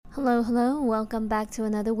Hello, welcome back to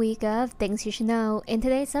another week of Things You Should Know. In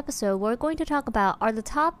today's episode, we're going to talk about, are the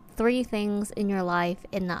top 3 things in your life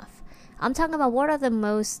enough? I'm talking about what are the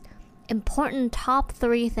most important top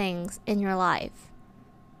 3 things in your life.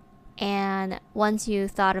 And once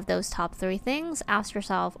you've thought of those top 3 things, ask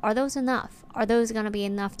yourself, are those enough? Are those going to be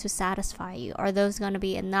enough to satisfy you? Are those going to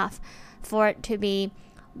be enough for it to be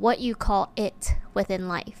what you call it within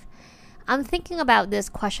life? I'm thinking about this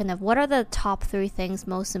question of what are the top 3 things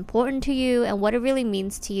most important to you and what it really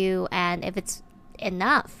means to you, and if it's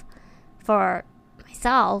enough for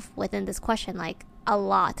myself within this question, like a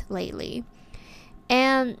lot lately.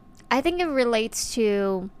 And I think it relates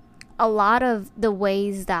to a lot of the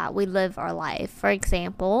ways that we live our life. For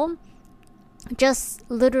example, just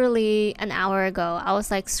literally an hour ago, I was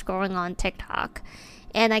scrolling on TikTok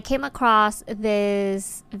and I came across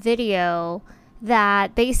this video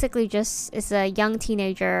that basically just is a young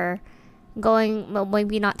teenager going, well,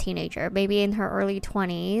 maybe not teenager, maybe in her early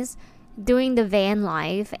 20s, doing the van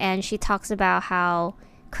life. And she talks about how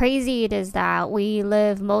crazy it is that we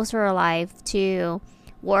live most of our life to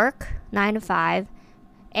work 9 to 5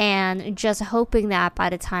 and just hoping that by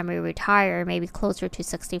the time we retire, maybe closer to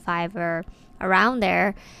 65 or around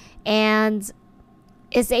there, and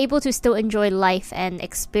is able to still enjoy life and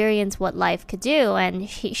experience what life could do. And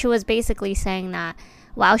she was basically saying that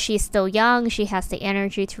while she's still young, she has the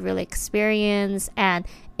energy to really experience and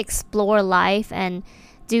explore life and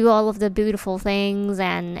do all of the beautiful things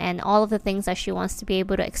and all of the things that she wants to be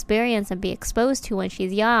able to experience and be exposed to when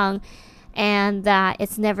she's young. And that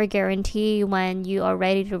it's never guaranteed when you are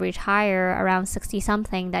ready to retire around 60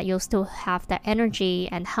 something that you'll still have that energy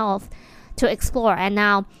and health to explore. And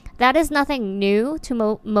now that is nothing new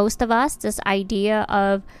to most of us, this idea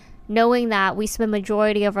of knowing that we spend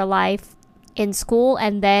majority of our life in school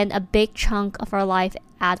and then a big chunk of our life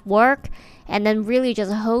at work, and then really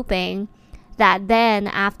just hoping that then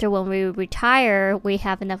after when we retire, we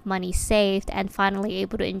have enough money saved and finally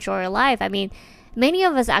able to enjoy our life. I mean, many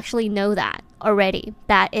of us actually know that already,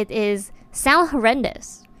 that it is sounds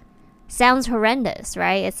horrendous,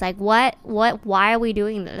 right? It's like, why are we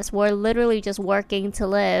doing this? We're literally just working to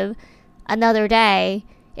live another day.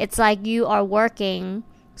 It's like you are working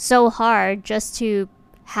so hard just to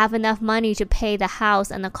have enough money to pay the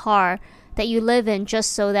house and the car that you live in,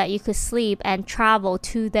 just so that you could sleep and travel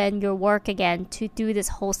to then your work again, to do this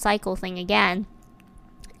whole cycle thing again.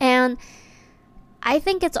 And I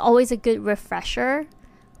think it's always a good refresher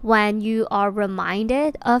when you are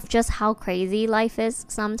reminded of just how crazy life is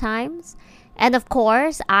sometimes. And of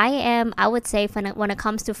course, I would say when it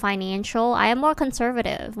comes to financial, I am more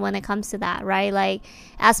conservative when it comes to that, right? Like,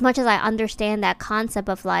 as much as I understand that concept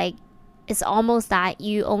of it's almost that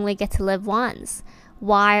you only get to live once.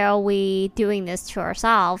 Why are we doing this to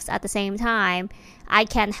ourselves? At the same time, I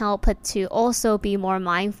can't help but to also be more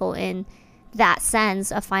mindful in that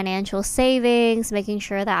sense of financial savings, making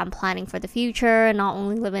sure that I'm planning for the future and not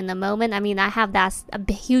only live in the moment. I mean, I have that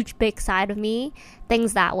a huge big side of me,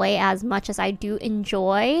 things that way, as much as I do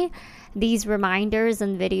enjoy these reminders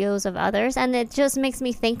and videos of others. And it just makes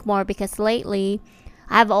me think more, because lately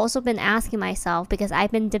I've also been asking myself, because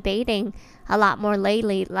I've been debating a lot more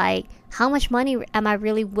lately, like, how much money am I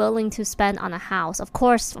really willing to spend on a house? Of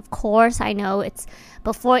course, I know it's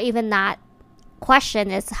before even that question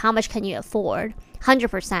is how much can you afford.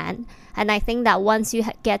 100%. And I think that once you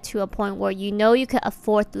get to a point where you know you could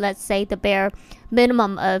afford, let's say, the bare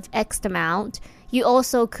minimum of X amount, you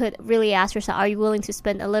also could really ask yourself, are you willing to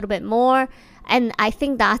spend a little bit more? And I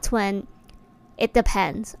think that's when it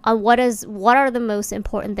depends on what are the most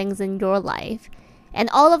important things in your life. And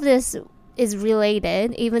all of this is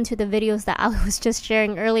related even to the videos that I was just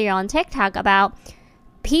sharing earlier on TikTok about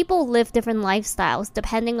people live different lifestyles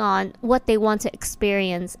depending on what they want to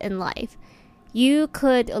experience in life. You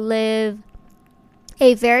could live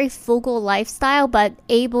a very frugal lifestyle, but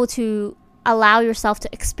able to allow yourself to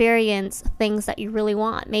experience things that you really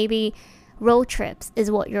want. Maybe road trips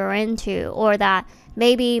is what you're into, or that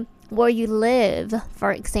maybe where you live,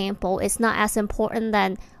 for example, is not as important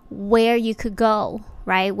than where you could go,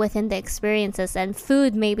 right, within the experiences. And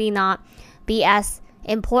food maybe not be as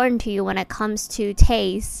important to you when it comes to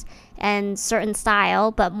taste and certain style,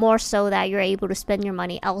 but more so that you're able to spend your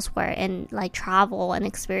money elsewhere in travel and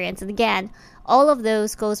experience. And again, all of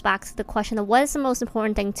those goes back to the question of what is the most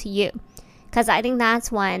important thing to you, because I think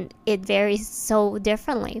that's when it varies so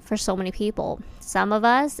differently for so many people. Some of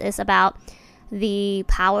us is about the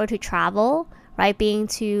power to travel, right, being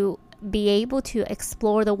to be able to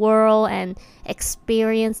explore the world and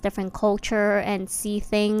experience different culture and see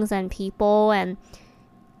things and people. And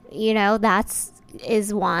that's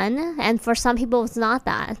is one, and for some people it's not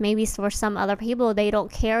that. Maybe for some other people they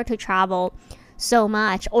don't care to travel so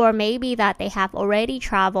much, or maybe that they have already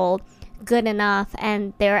traveled good enough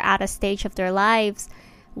and they're at a stage of their lives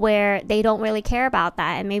where they don't really care about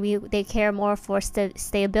that, and maybe they care more for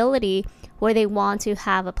stability, where they want to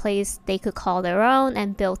have a place they could call their own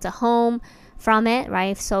and build a home from it,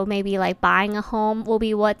 right? So maybe like buying a home will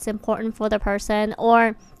be what's important for the person,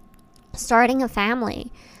 or starting a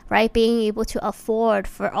family, right? Being able to afford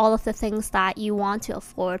for all of the things that you want to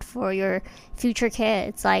afford for your future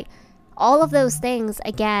kids. Like all of those things,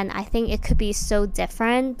 again, I think it could be so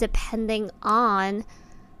different depending on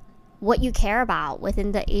what you care about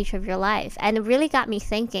within the age of your life. And it really got me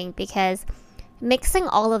thinking, because mixing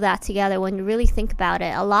all of that together, when you really think about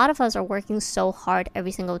it, a lot of us are working so hard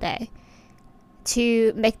every single day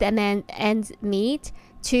to make the ends meet,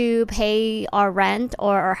 to pay our rent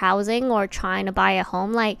or our housing, or trying to buy a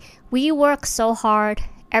home. Like we work so hard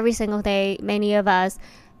every single day, many of us,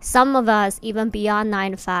 some of us even beyond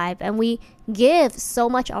 9 to 5, and we give so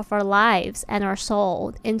much of our lives and our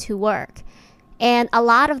soul into work. And a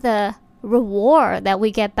lot of the reward that we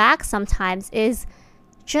get back sometimes is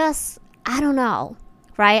just, I don't know,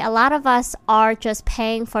 right? A lot of us are just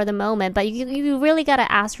paying for the moment, but you really got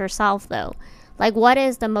to ask yourself though, like what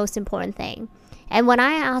is the most important thing? And when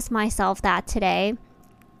I ask myself that today,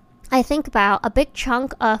 I think about a big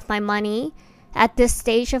chunk of my money at this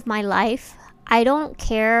stage of my life. I don't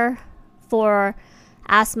care for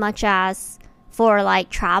as much as for like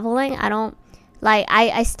traveling.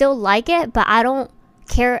 I still like it, but I don't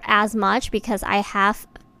care as much because I have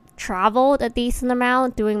traveled a decent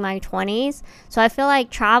amount during my 20s. So I feel like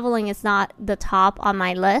traveling is not the top on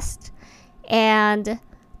my list. And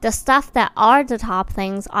the stuff that are the top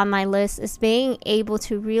things on my list is being able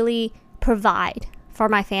to really provide for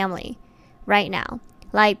my family right now.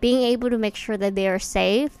 Like being able to make sure that they are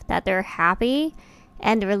safe, that they're happy,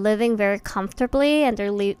 and they're living very comfortably, and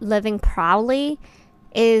they're living proudly,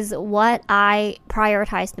 is what I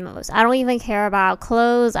prioritize the most. I don't even care about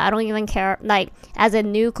clothes. I don't even care, like, as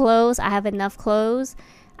in new clothes. I have enough clothes.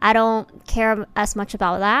 I don't care as much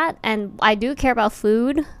about that. And I do care about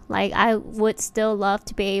food. Like, I would still love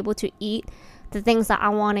to be able to eat the things that I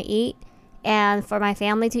want to eat, and for my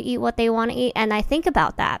family to eat what they want to eat. And I think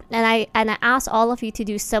about that. And I ask all of you to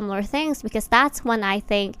do similar things, because that's when I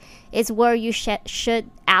think is where you should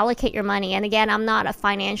allocate your money. And again, I'm not a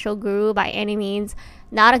financial guru by any means,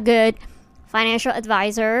 not a good financial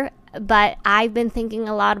advisor, but I've been thinking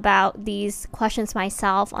a lot about these questions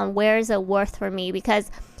myself on where is it worth for me, because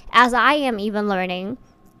as I am even learning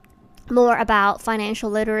more about financial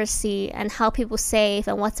literacy and how people save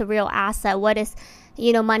and what's a real asset, what is,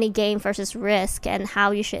 money gain versus risk, and how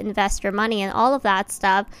you should invest your money and all of that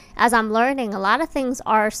stuff, as I'm learning, a lot of things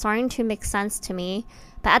are starting to make sense to me.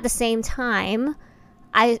 But at the same time,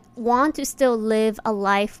 I want to still live a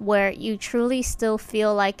life where you truly still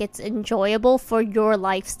feel like it's enjoyable for your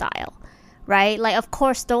lifestyle, right? Like, of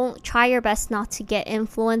course, don't try your best not to get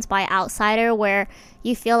influenced by outsider where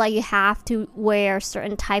you feel like you have to wear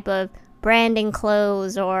certain type of branding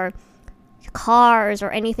clothes or cars or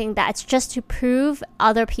anything that's just to prove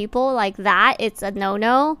other people. Like that, it's a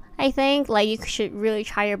no-no, I think. Like you should really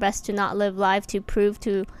try your best to not live life to prove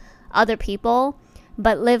to other people,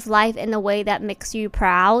 but live life in a way that makes you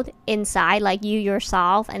proud inside, like you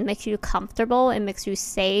yourself, and makes you comfortable, and makes you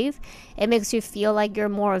safe, it makes you feel like you're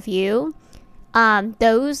more of you.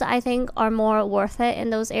 Those I think are more worth it in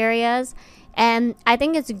those areas. And I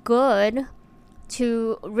think it's good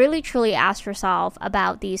to really truly ask yourself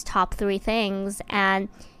about these top 3 things, and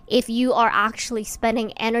if you are actually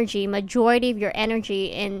spending majority of your energy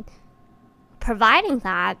in providing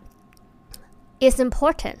that, is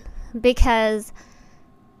important. Because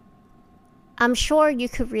I'm sure you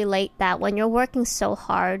could relate that when you're working so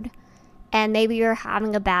hard and maybe you're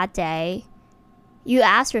having a bad day, you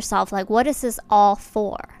ask yourself, like, what is this all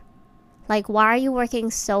for? Like, why are you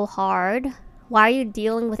working so hard? Why are you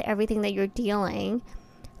dealing with everything that you're dealing?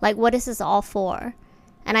 Like, what is this all for?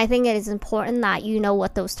 And I think it is important that you know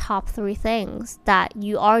what those top 3 things that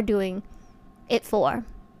you are doing it for.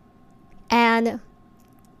 And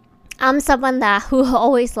I'm someone who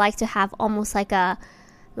always like to have almost like a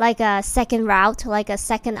second route, like a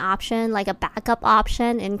second option, like a backup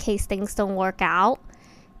option in case things don't work out.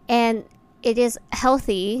 And it is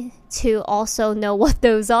healthy to also know what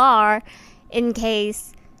those are in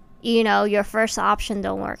case, your first option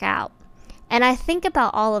don't work out. And I think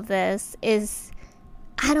about all of this is,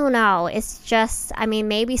 I don't know, it's just,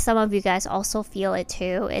 maybe some of you guys also feel it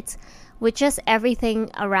too. It's with just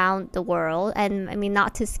everything around the world. And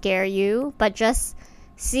not to scare you, but just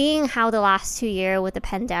seeing how the last 2 years with the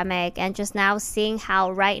pandemic, and just now seeing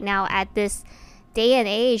how right now at this day and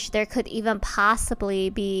age there could even possibly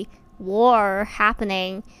be war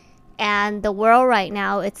happening, and the world right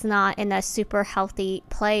now, it's not in a super healthy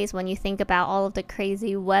place when you think about all of the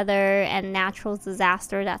crazy weather and natural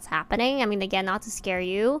disaster that's happening. I mean, again, not to scare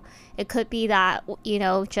you, it could be that,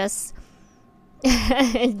 just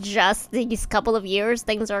just these couple of years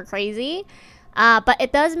things are crazy, but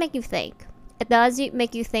it does make you think. It does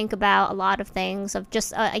make you think about a lot of things, of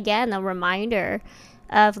just, again, a reminder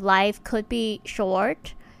of life could be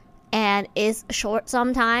short, and is short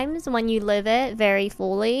sometimes when you live it very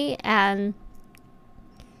fully. And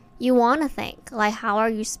you want to think, like, how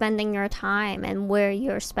are you spending your time, and where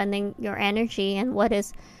you're spending your energy, and what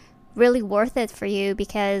is really worth it for you.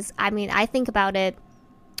 Because, I mean, I think about it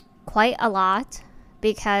quite a lot,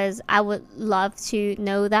 because I would love to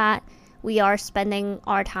know that we are spending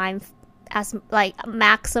our time as, like,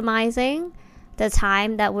 maximizing the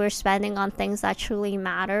time that we're spending on things that truly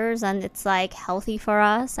matters, and it's like healthy for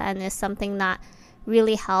us, and is something that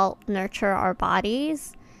really help nurture our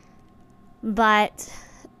bodies. But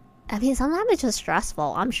I mean, sometimes it's just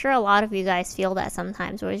stressful. I'm sure a lot of you guys feel that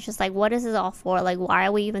sometimes, where it's just like, what is this all for? Like, why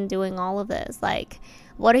are we even doing all of this? Like,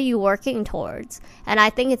 what are you working towards? And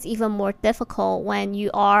I think it's even more difficult when you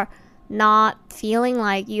are not feeling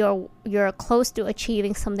like you're close to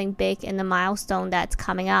achieving something big in the milestone that's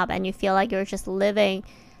coming up, and you feel like you're just living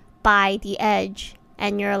by the edge,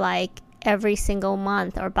 and you're like every single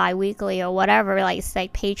month or bi-weekly or whatever, like it's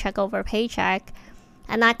like paycheck over paycheck,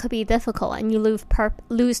 and that could be difficult, and you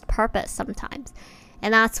lose purpose sometimes.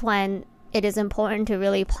 And that's when it is important to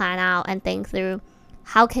really plan out and think through,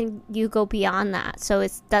 how can you go beyond that so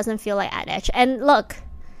it doesn't feel like at edge. And look,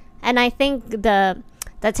 and I think the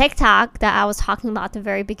TikTok that I was talking about at the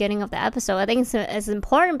very beginning of the episode, I think it's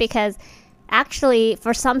important, because actually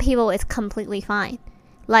for some people it's completely fine.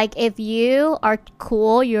 Like, if you are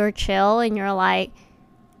cool, you're chill, and you're like,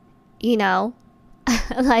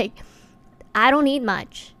 like, I don't need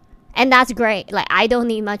much. And that's great. Like, I don't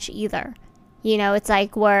need much either. It's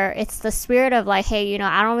like, where it's the spirit of like, hey,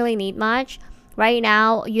 I don't really need much. Right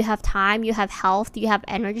now, you have time, you have health, you have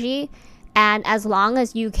energy. And as long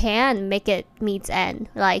as you can make it meets end,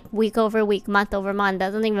 like week over week, month over month,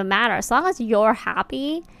 doesn't even matter. As long as you're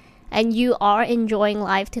happy and you are enjoying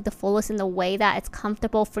life to the fullest in the way that it's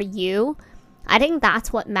comfortable for you, I think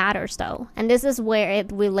that's what matters, though. And this is where it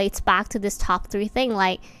relates back to this top 3 thing.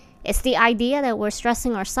 Like, it's the idea that we're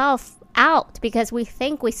stressing ourselves out because we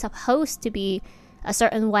think we're supposed to be a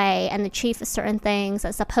certain way and achieve certain things,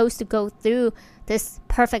 and supposed to go through this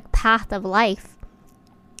perfect path of life.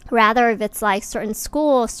 Rather, if it's like certain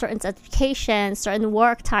schools, certain education, certain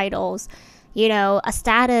work titles, a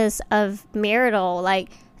status of marital, like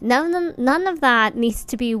none of that needs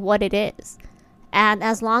to be what it is. And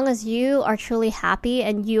as long as you are truly happy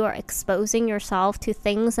and you are exposing yourself to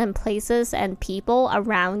things and places and people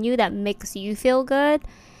around you that makes you feel good,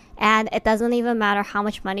 and it doesn't even matter how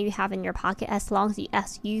much money you have in your pocket, as long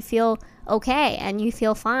as you feel okay and you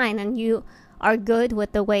feel fine and you are good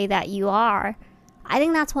with the way that you are, I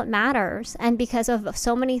think that's what matters. And because of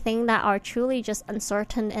so many things that are truly just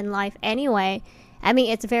uncertain in life anyway, I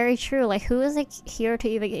mean, it's very true. Like, who is here to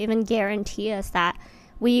even guarantee us that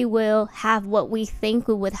we will have what we think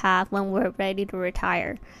we would have when we're ready to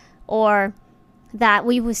retire, or that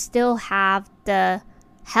we will still have the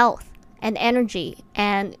health and energy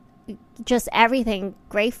and just everything,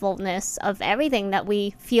 gratefulness of everything that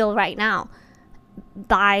we feel right now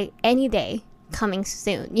by any day coming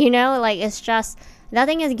soon. Like, it's just,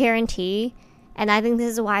 nothing is guaranteed. And I think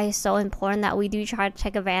this is why it's so important that we do try to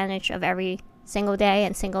take advantage of every single day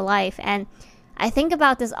and single life. And I think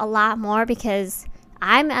about this a lot more because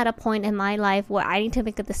I'm at a point in my life where I need to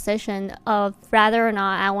make a decision of whether or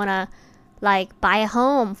not I want to, like, buy a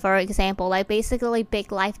home, for example, like basically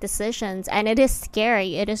big life decisions. And it is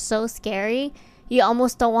scary. It is so scary. You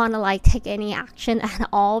almost don't want to like take any action at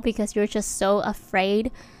all because you're just so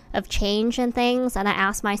afraid of change and things. And I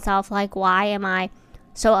ask myself, like, why am I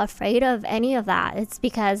so afraid of any of that? It's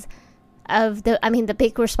because of the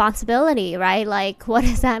big responsibility, right? Like, what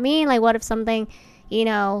does that mean? Like, what if something,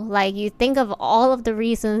 like, you think of all of the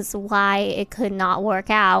reasons why it could not work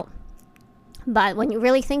out, but when you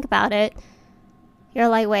really think about it, you're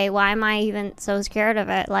like, wait, why am I even so scared of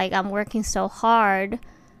it? Like, I'm working so hard,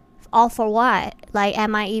 all for what? Like,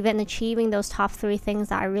 am I even achieving those top 3 things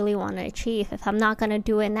that I really want to achieve? If I'm not going to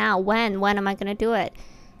do it now, when am I going to do it?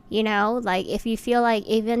 Like, if you feel like,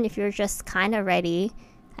 even if you're just kind of ready,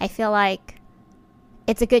 I feel like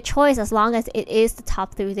it's a good choice as long as it is the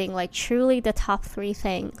top 3 thing, like truly the top 3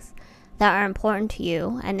 things that are important to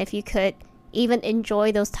you. And if you could even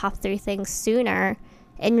enjoy those top 3 things sooner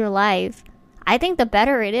in your life, I think the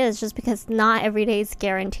better it is, just because not every day is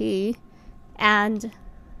guaranteed. And,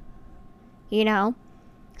 you know,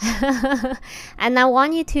 and I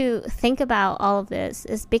want you to think about all of this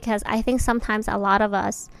is because I think sometimes a lot of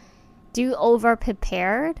us do over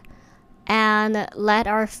prepared and let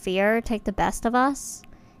our fear take the best of us,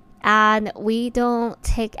 and we don't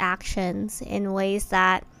take actions in ways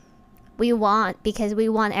that we want because we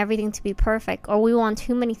want everything to be perfect, or we want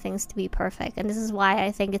too many things to be perfect. And this is why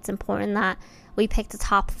I think it's important that we pick the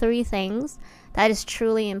top 3 things that is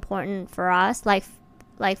truly important for us. Like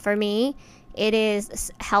for me, it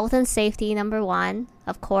is health and safety, number 1,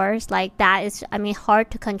 of course. Like that is, I mean,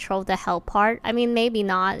 hard to control the health part. I mean, maybe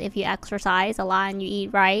not if you exercise a lot and you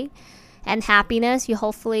eat right. And happiness,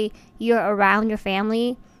 hopefully you're around your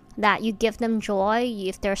family, that you give them joy.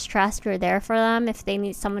 If they're stressed, you're there for them. If they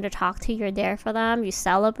need someone to talk to, you're there for them. You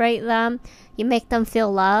celebrate them. You make them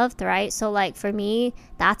feel loved, right? So like for me,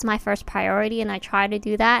 that's my first priority, and I try to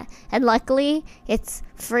do that. And luckily, it's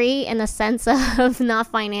free in a sense of not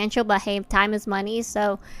financial, but hey, time is money.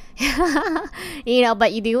 So,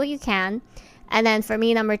 but you do what you can. And then for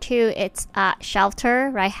me, number 2, it's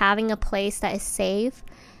shelter, right? Having a place that is safe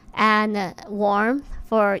and warm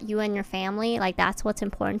for you and your family. Like that's what's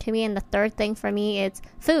important to me. And the third thing for me is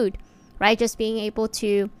food, right? Just being able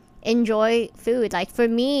to enjoy food. Like for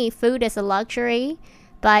me, food is a luxury,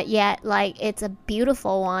 but yet like it's a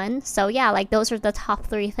beautiful one. So yeah, like those are the top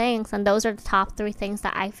 3 things, and those are the top 3 things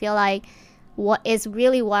that I feel like what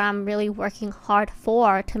I'm really working hard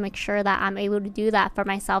for, to make sure that I'm able to do that for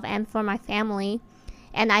myself and for my family.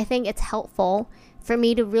 And I think it's helpful for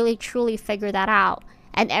me to really truly figure that out.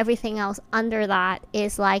 And everything else under that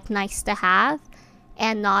is like nice to have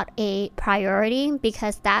and not a priority,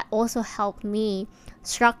 because that also helped me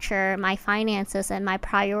structure my finances and my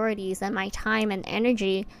priorities and my time and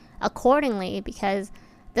energy accordingly, because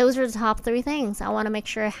those are the top 3 things I want to make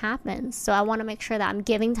sure it happens. So I want to make sure that I'm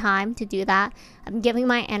giving time to do that, I'm giving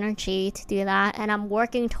my energy to do that, and I'm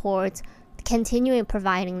working towards continuing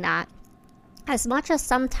providing that. As much as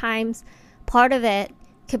sometimes part of it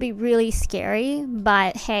could be really scary,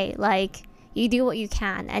 but hey, like you do what you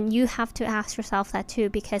can, and you have to ask yourself that too,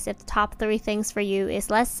 because if the top 3 things for you is,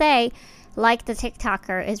 let's say, like the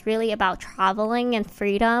TikToker, is really about traveling and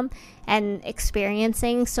freedom and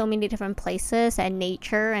experiencing so many different places and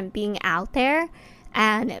nature and being out there,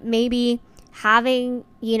 and maybe having,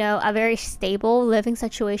 a very stable living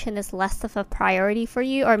situation is less of a priority for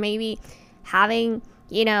you, or maybe having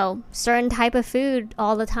certain type of food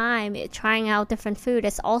all the time, trying out different food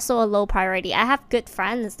is also a low priority. I have good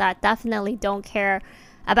friends that definitely don't care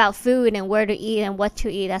about food and where to eat and what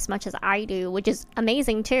to eat as much as I do, which is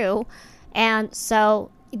amazing too. And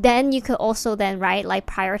so then you could also right, like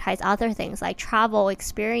prioritize other things like travel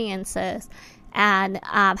experiences and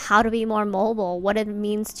how to be more mobile, what it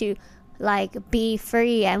means to like be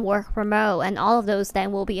free and work remote, and all of those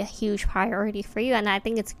then will be a huge priority for you. And I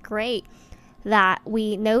think it's great that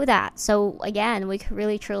we know that. So again, we could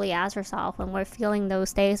really truly ask ourselves when we're feeling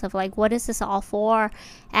those days of like, what is this all for,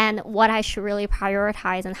 and what I should really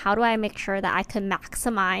prioritize, and how do I make sure that I can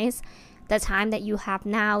maximize the time that you have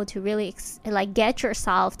now to really get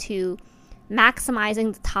yourself to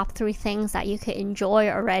maximizing the top 3 things that you could enjoy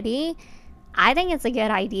already. I think it's a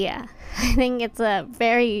good idea. I think it's a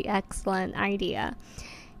very excellent idea.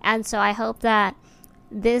 And so I hope that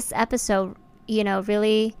this episode,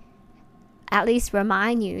 really at least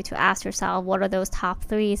remind you to ask yourself, what are those top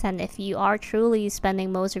 3s? And if you are truly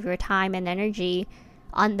spending most of your time and energy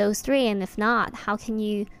on those 3, and if not, how can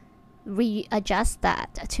you readjust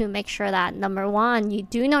that to make sure that, number 1, you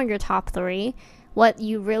do know your top 3, what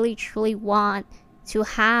you really truly want to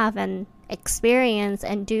have and experience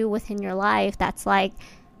and do within your life, that's like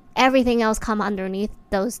everything else come underneath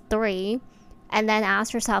those 3. And then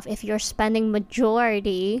ask yourself, if you're spending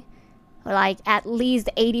majority, like at least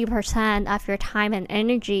 80% of your time and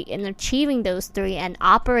energy in achieving those 3 and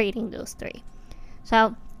operating those 3.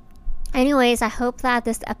 So anyways, I hope that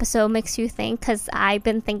this episode makes you think, because I've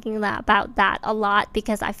been thinking about that a lot,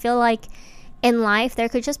 because I feel like in life there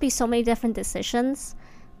could just be so many different decisions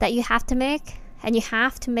that you have to make, and you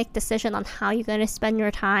have to make decision on how you're going to spend your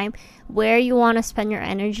time, where you want to spend your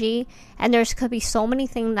energy, and there's could be so many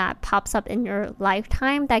things that pops up in your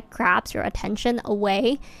lifetime that grabs your attention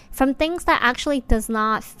away from things that actually does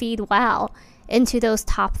not feed well into those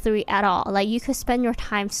top 3 at all. Like you could spend your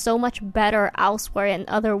time so much better elsewhere in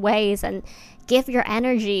other ways, and give your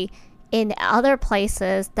energy in other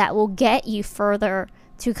places that will get you further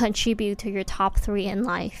to contribute to your top 3 in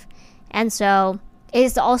life. And so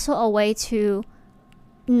is also a way to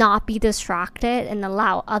not be distracted and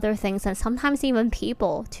allow other things and sometimes even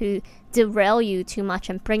people to derail you too much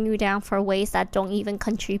and bring you down for ways that don't even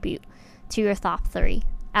contribute to your top 3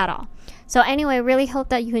 at all. So anyway, really hope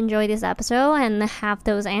that you enjoy this episode and have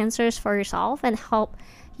those answers for yourself and help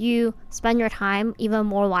you spend your time even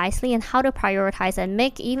more wisely and how to prioritize and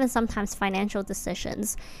make even sometimes financial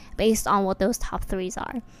decisions based on what those top 3s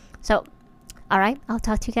are. So, all right, I'll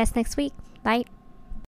talk to you guys next week. Bye.